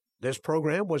This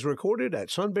program was recorded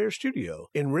at Sun Bear Studio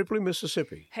in Ripley,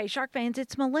 Mississippi. Hey, Shark fans,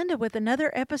 it's Melinda with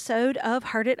another episode of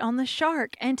Heard It on the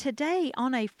Shark. And today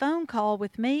on a phone call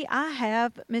with me, I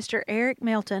have Mr. Eric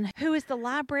Melton, who is the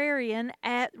librarian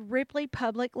at Ripley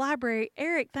Public Library.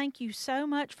 Eric, thank you so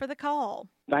much for the call.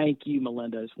 Thank you,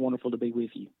 Melinda. It's wonderful to be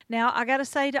with you. Now, I got to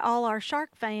say to all our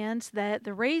Shark fans that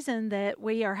the reason that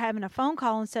we are having a phone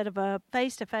call instead of a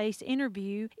face-to-face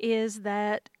interview is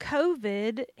that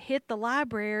COVID hit the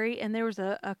library and there was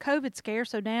a COVID scare.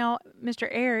 So now Mr.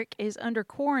 Eric is under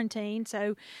quarantine.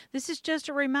 So this is just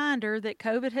a reminder that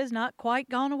COVID has not quite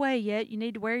gone away yet. You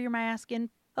need to wear your mask in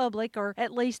public or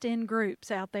at least in groups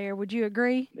out there. Would you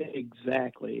agree?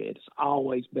 Exactly. It's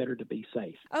always better to be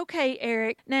safe. Okay,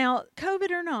 Eric. Now,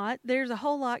 COVID or not, there's a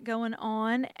whole lot going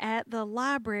on at the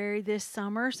library this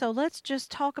summer. So let's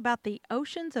just talk about the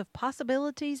oceans of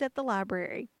possibilities at the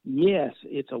library. Yes,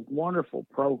 it's a wonderful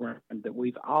program that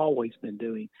we've always been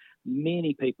doing.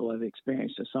 Many people have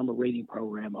experienced a summer reading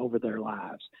program over their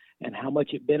lives and how much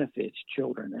it benefits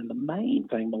children. And the main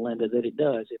thing, Melinda, that it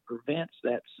does, it prevents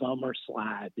that summer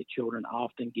slide that children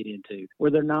often get into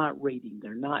where they're not reading,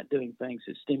 they're not doing things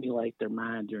that stimulate their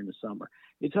mind during the summer.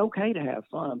 It's okay to have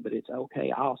fun, but it's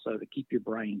okay also to keep your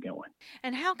brain going.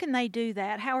 And how can they do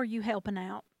that? How are you helping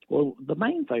out? Well, the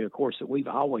main thing, of course, that we've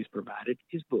always provided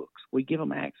is books. We give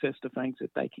them access to things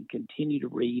that they can continue to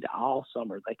read all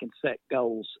summer. They can set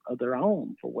goals of their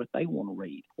own for what they want to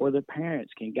read, or their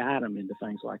parents can guide them into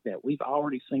things like that. We've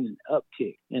already seen an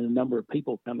uptick in the number of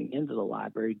people coming into the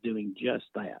library doing just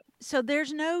that. So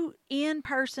there's no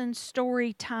in-person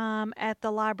story time at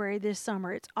the library this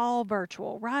summer. It's all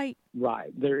virtual, right? Right.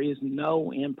 There is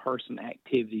no in-person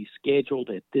activity scheduled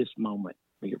at this moment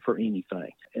for anything.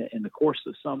 In the course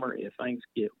of the summer, if things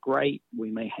get great,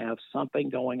 we may have something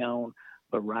going on,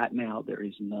 but right now there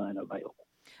is none available.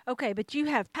 Okay, but you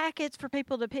have packets for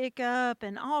people to pick up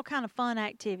and all kind of fun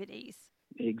activities.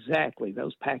 Exactly.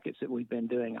 Those packets that we've been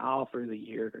doing all through the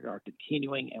year are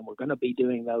continuing, and we're going to be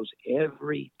doing those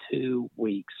every 2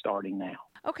 weeks starting now.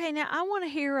 Okay, now I want to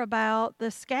hear about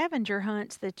the scavenger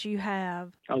hunts that you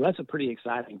have. Oh, that's a pretty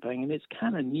exciting thing, and it's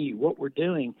kind of new. What we're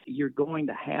doing, you're going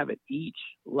to have at each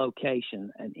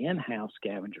location an in-house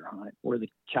scavenger hunt where the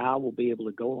child will be able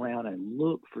to go around and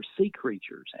look for sea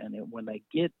creatures, and then when they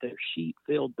get their sheet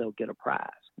filled, they'll get a prize.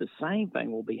 The same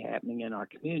thing will be happening in our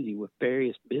community with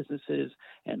various businesses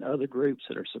and other groups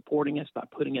that are supporting us by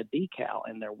putting a decal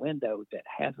in their window that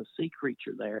has a sea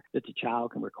creature there that the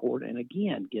child can record and,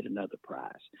 again, get another prize.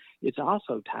 It's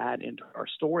also tied into our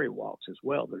story walks as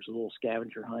well. There's a little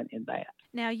scavenger hunt in that.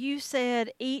 Now, you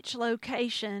said each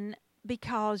location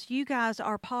because you guys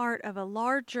are part of a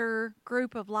larger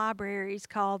group of libraries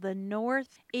called the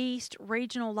Northeast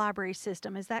Regional Library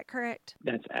System. Is that correct?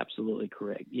 That's absolutely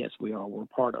correct. Yes, we are. We're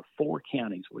part of 4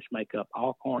 counties, which make up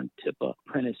Alcorn, Tippah,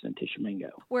 Prentiss, and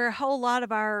Tishomingo. Where a whole lot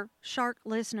of our Shark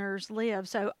listeners live.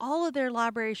 So all of their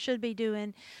libraries should be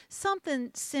doing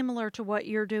something similar to what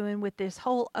you're doing with this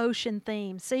whole ocean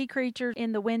theme. Sea creatures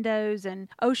in the windows and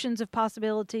oceans of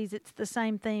possibilities. It's the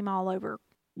same theme all over.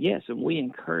 Yes, and we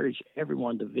encourage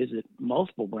everyone to visit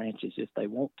multiple branches if they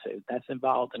want to. That's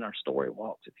involved in our story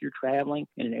walks. If you're traveling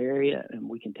in an area and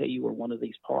we can tell you where one of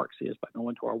these parks is by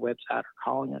going to our website or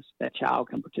calling us, that child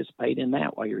can participate in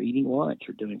that while you're eating lunch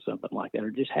or doing something like that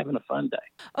or just having a fun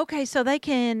day. Okay, so they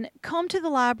can come to the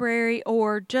library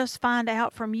or just find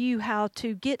out from you how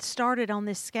to get started on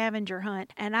this scavenger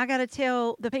hunt. And I got to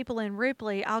tell the people in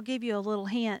Ripley, I'll give you a little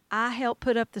hint. I helped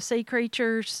put up the sea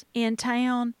creatures in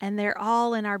town, and they're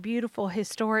all in our beautiful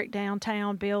historic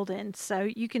downtown building. So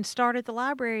you can start at the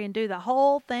library and do the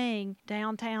whole thing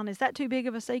downtown. Is that too big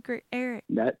of a secret, Eric?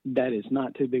 That is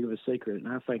not too big of a secret, and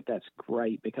I think that's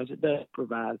great because it does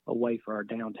provide a way for our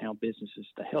downtown businesses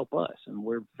to help us, and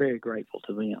we're very grateful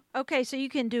to them. Okay, so you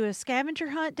can do a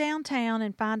scavenger hunt downtown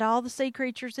and find all the sea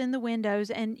creatures in the windows,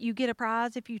 and you get a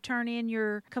prize if you turn in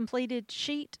your completed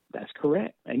sheet? That's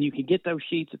correct. And you can get those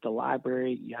sheets at the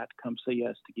library. You have to come see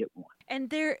us to get one. And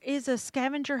there is a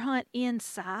scavenger hunt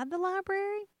inside the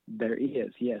library? There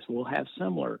is, yes. We'll have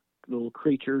similar little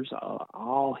creatures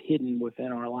all hidden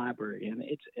within our library. And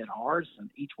it's at ours, and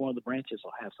each one of the branches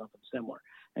will have something similar.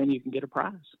 And you can get a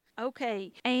prize.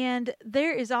 Okay. And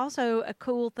there is also a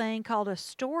cool thing called a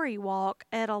story walk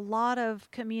at a lot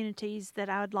of communities that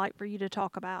I would like for you to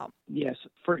talk about. Yes.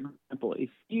 For example, if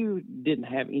you didn't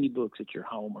have any books at your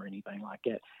home or anything like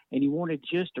that, and you wanted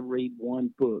just to read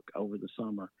one book over the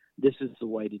summer, this is the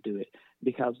way to do it,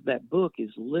 because that book is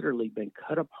literally been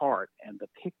cut apart, and the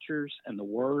pictures and the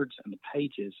words and the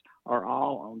pages are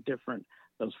all on different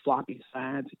those floppy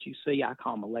signs that you see. I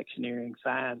call them electioneering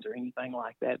signs or anything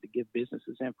like that to give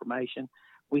businesses information.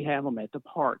 We have them at the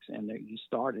parks, and you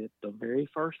start at the very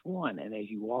first one, and as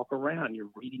you walk around, you're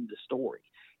reading the story.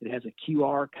 It has a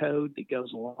QR code that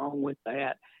goes along with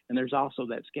that, and there's also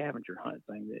that scavenger hunt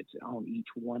thing that's on each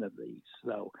one of these.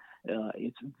 So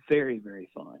it's very, very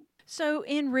fun. So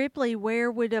in Ripley,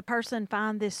 where would a person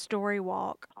find this story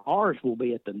walk? Ours will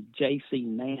be at the J.C.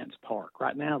 Nance Park.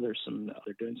 Right now, they're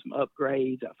doing some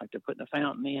upgrades. I think they're putting a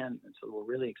fountain in, and so we're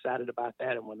really excited about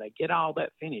that. And when they get all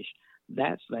that finished,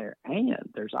 that's there. And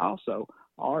there's also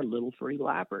our little free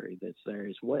library that's there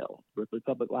as well. Ripley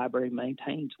Public Library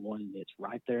maintains one that's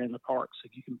right there in the park, so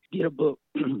you can get a book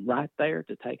right there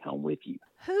to take home with you.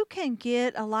 Who can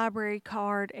get a library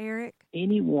card, Eric?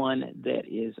 Anyone that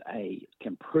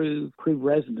can prove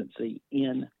residency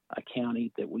in a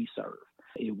county that we serve.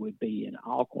 It would be in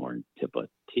Alcorn, Tippah,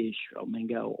 Tisch,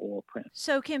 Omingo, or Prince.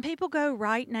 So can people go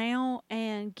right now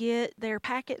and get their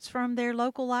packets from their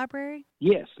local library?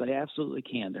 Yes, they absolutely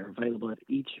can. They're available at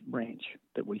each branch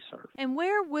that we serve. And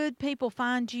where would people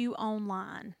find you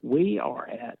online? We are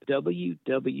at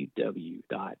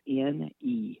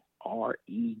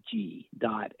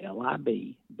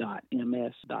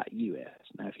www.nereg.lib.ms.us.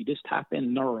 Now, if you just type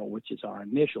in NERL, which is our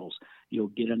initials, you'll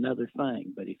get another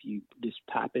thing. But if you just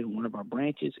type in one of our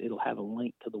branches, it'll have a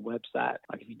link to the website.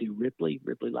 Like if you do Ripley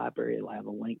Library, it'll have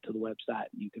a link to the website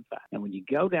you can find. And when you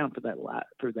go down for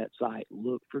that site,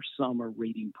 look for Summer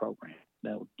Reading Program.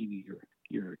 That'll give you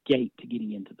your gate to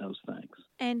getting into those things.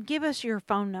 And give us your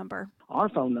phone number. Our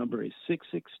phone number is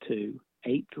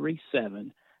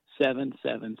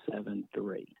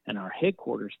 662-837-7773. And our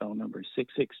headquarters phone number is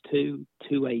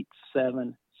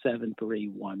 662-287-7311.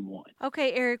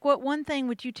 Okay, Eric, what one thing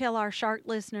would you tell our Shark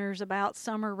listeners about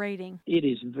summer reading? It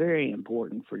is very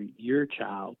important for your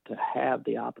child to have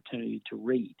the opportunity to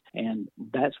read. And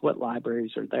that's what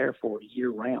libraries are there for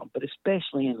year-round, but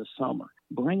especially in the summer.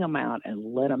 Bring them out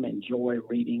and let them enjoy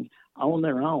reading on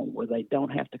their own, where they don't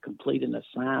have to complete an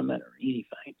assignment or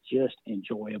anything. Just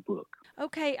enjoy a book.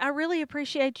 Okay, I really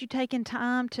appreciate you taking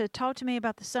time to talk to me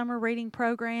about the summer reading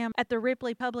program at the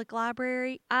Ripley Public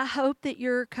Library. I hope that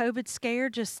your COVID scare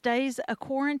just stays a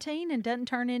quarantine and doesn't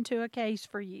turn into a case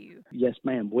for you. Yes,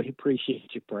 ma'am. We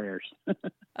appreciate your prayers.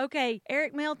 Okay,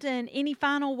 Eric Milton, any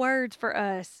final words for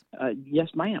us? Yes,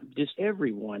 ma'am. Just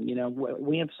everyone.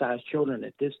 We emphasize children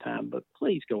at this time, but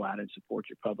please go out and support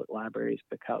your public libraries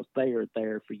because they are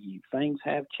there for you. Things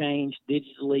have changed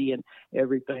digitally and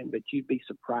everything, but you'd be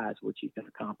surprised what you can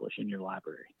accomplish in your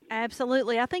library.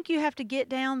 Absolutely. I think you have to get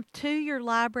down to your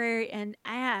library and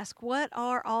ask, what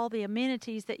are all the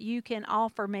amenities that you can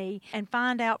offer me, and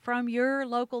find out from your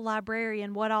local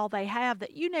librarian what all they have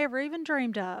that you never even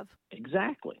dreamed of.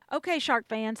 Exactly. Okay, Shark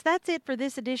fans, that's it for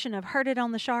this edition of Heard It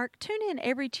on the Shark. Tune in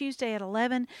every Tuesday at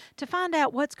 11 to find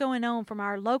out what's going on from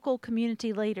our local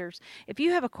community leaders. If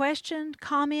you have a question,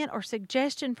 comment, or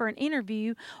suggestion for an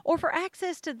interview, or for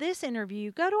access to this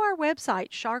interview, go to our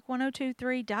website,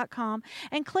 shark1023.com,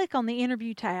 and click on the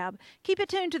interview tab. Keep it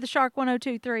tuned to the Shark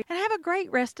 1023 and have a great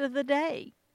rest of the day.